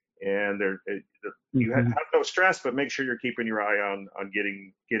nice, and you have no stress, but make sure you're keeping your eye on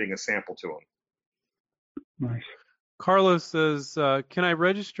getting a sample to them. Nice. Carlos says, can I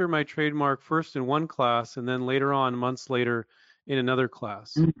register my trademark first in one class and then later on, months later, in another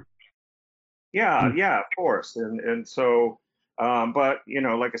class? Yeah, of course. And so, but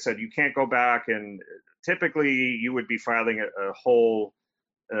like I said, you can't go back, and typically you would be filing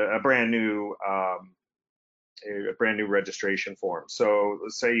a brand new registration form. So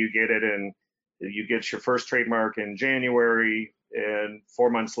let's say you get your first trademark in January, and 4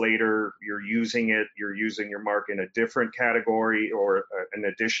 months later you're using your mark in a different category or an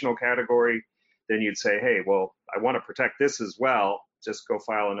additional category. Then you'd say, hey, well, I want to protect this as well. Just go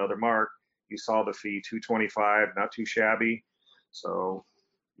file another mark. You saw the fee, $225, not too shabby. So,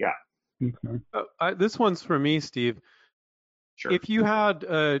 yeah. This one's for me, Steve. Sure. If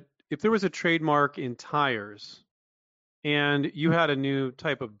there was a trademark in tires, and you had a new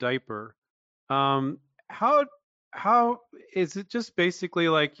type of diaper, how is it just basically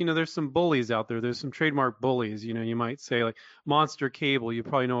like, there's some bullies out there. There's some trademark bullies. You might say like Monster Cable. You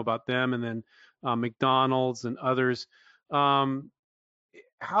probably know about them, and then McDonald's and others. How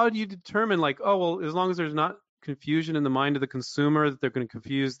do you determine, like, oh, well, as long as there's not confusion in the mind of the consumer that they're going to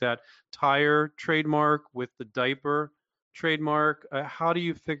confuse that tire trademark with the diaper trademark, how do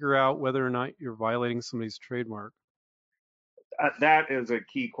you figure out whether or not you're violating somebody's trademark? That is a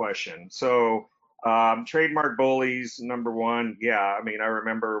key question. So, trademark bullies, number one, yeah. I mean, I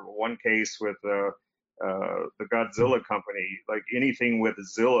remember one case with the Godzilla company. Like anything with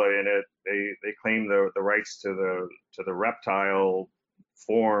Zilla in it, they claim the rights to the reptile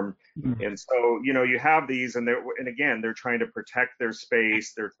form. And so, you have these, and again, they're trying to protect their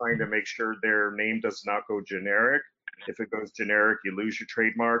space. They're trying to make sure their name does not go generic. If it goes generic, you lose your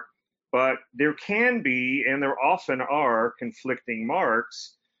trademark. But there can be, and there often are, conflicting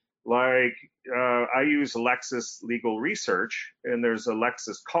marks. Like I use Lexus Legal Research, and there's a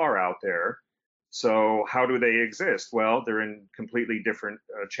Lexus car out there. So how do they exist? Well, they're in completely different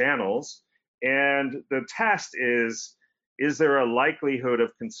channels. And the test is there a likelihood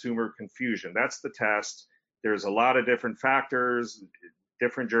of consumer confusion? That's the test. There's a lot of different factors.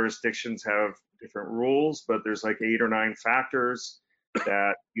 Different jurisdictions have different rules, but there's like 8 or 9 factors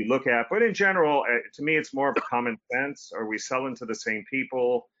that you look at. But in general, to me, it's more of a common sense. Are we selling to the same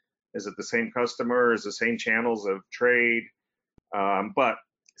people? Is it the same customer? Is the same channels of trade? But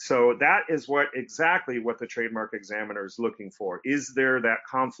so that is exactly what the trademark examiner is looking for. Is there that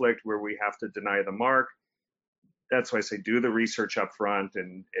conflict where we have to deny the mark? That's why I say do the research up front.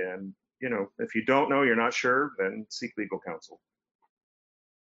 And if you don't know, you're not sure, then seek legal counsel.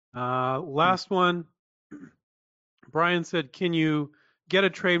 Last one. Brian said, can you get a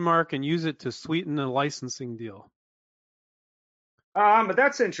trademark and use it to sweeten a licensing deal?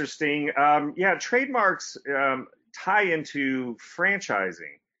 That's interesting. Yeah, trademarks tie into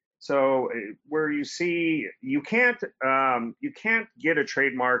franchising. So where you see you can't get a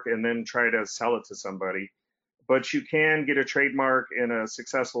trademark and then try to sell it to somebody, but you can get a trademark in a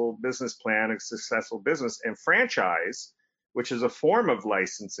successful business plan, a successful business, and franchise, which is a form of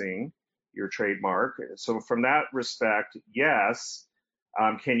licensing your trademark. So from that respect, yes.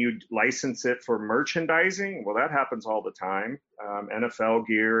 Can you license it for merchandising? Well, that happens all the time. NFL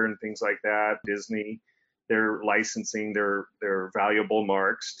gear and things like that, Disney, they're licensing their valuable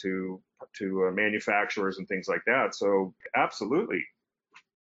marks to manufacturers and things like that. So absolutely.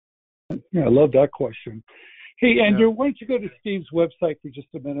 Yeah, I love that question. Hey, Andrew, why don't you go to Steve's website for just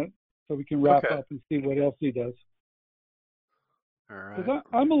a minute so we can wrap up and see what else he does. All right.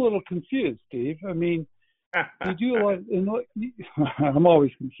 I'm a little confused, Steve. I mean, you do a lot of, I'm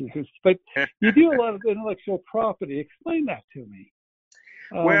always confused, but you do a lot of intellectual property. Explain that to me.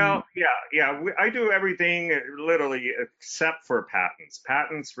 Well, yeah. I do everything literally except for patents.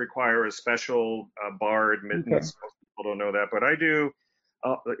 Patents require a special bar admittance. Okay. Most people don't know that, but I do,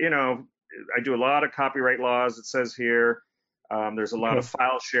 I do a lot of copyright laws. It says here, There's a lot of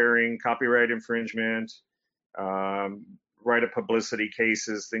file sharing, copyright infringement, right of publicity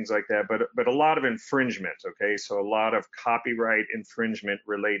cases, things like that, but a lot of infringement. Okay, so a lot of copyright infringement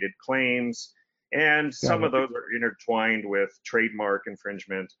related claims, and some of those are intertwined with trademark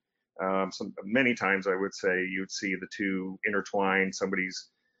infringement. Many times I would say you'd see the two intertwined. Somebody's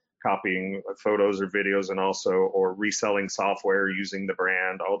copying photos or videos, and also or reselling software using the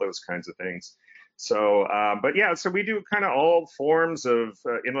brand, all those kinds of things. So, but yeah, so we do kind of all forms of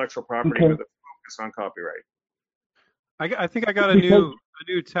intellectual property with a focus on copyright. I think I got a new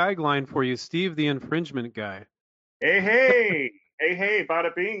tagline for you, Steve, the infringement guy. Okay. Hey,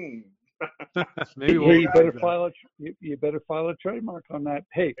 bada bing. Maybe you better file a trademark on that.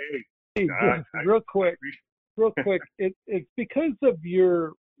 Hey, real quick, it's because of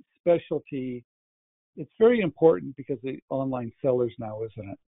your specialty. It's very important because of online sellers now, isn't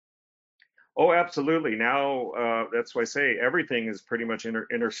it? Oh, absolutely. Now, that's why I say everything is pretty much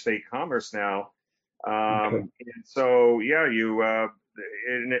interstate commerce now. And so, yeah,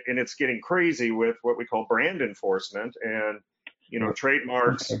 and it's getting crazy with what we call brand enforcement, and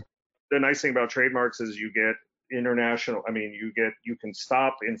trademarks. The nice thing about trademarks is you get international. I mean, you can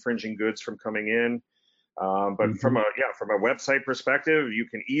stop infringing goods from coming in. But from a website perspective, you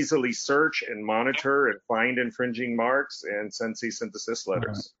can easily search and monitor and find infringing marks and send cease and desist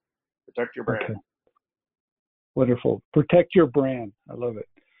letters. Protect your brand. Okay. Wonderful. Protect your brand. I love it.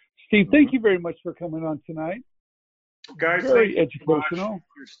 Steve, thank you very much for coming on tonight. Guys, very educational.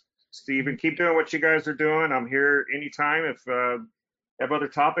 Steve, and keep doing what you guys are doing. I'm here anytime if have other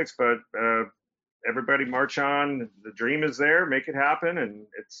topics, but everybody march on. The dream is there. Make it happen, and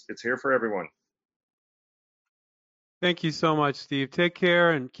it's here for everyone. Thank you so much, Steve. Take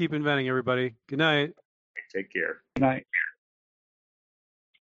care and keep inventing, everybody. Good night. Take care. Good night.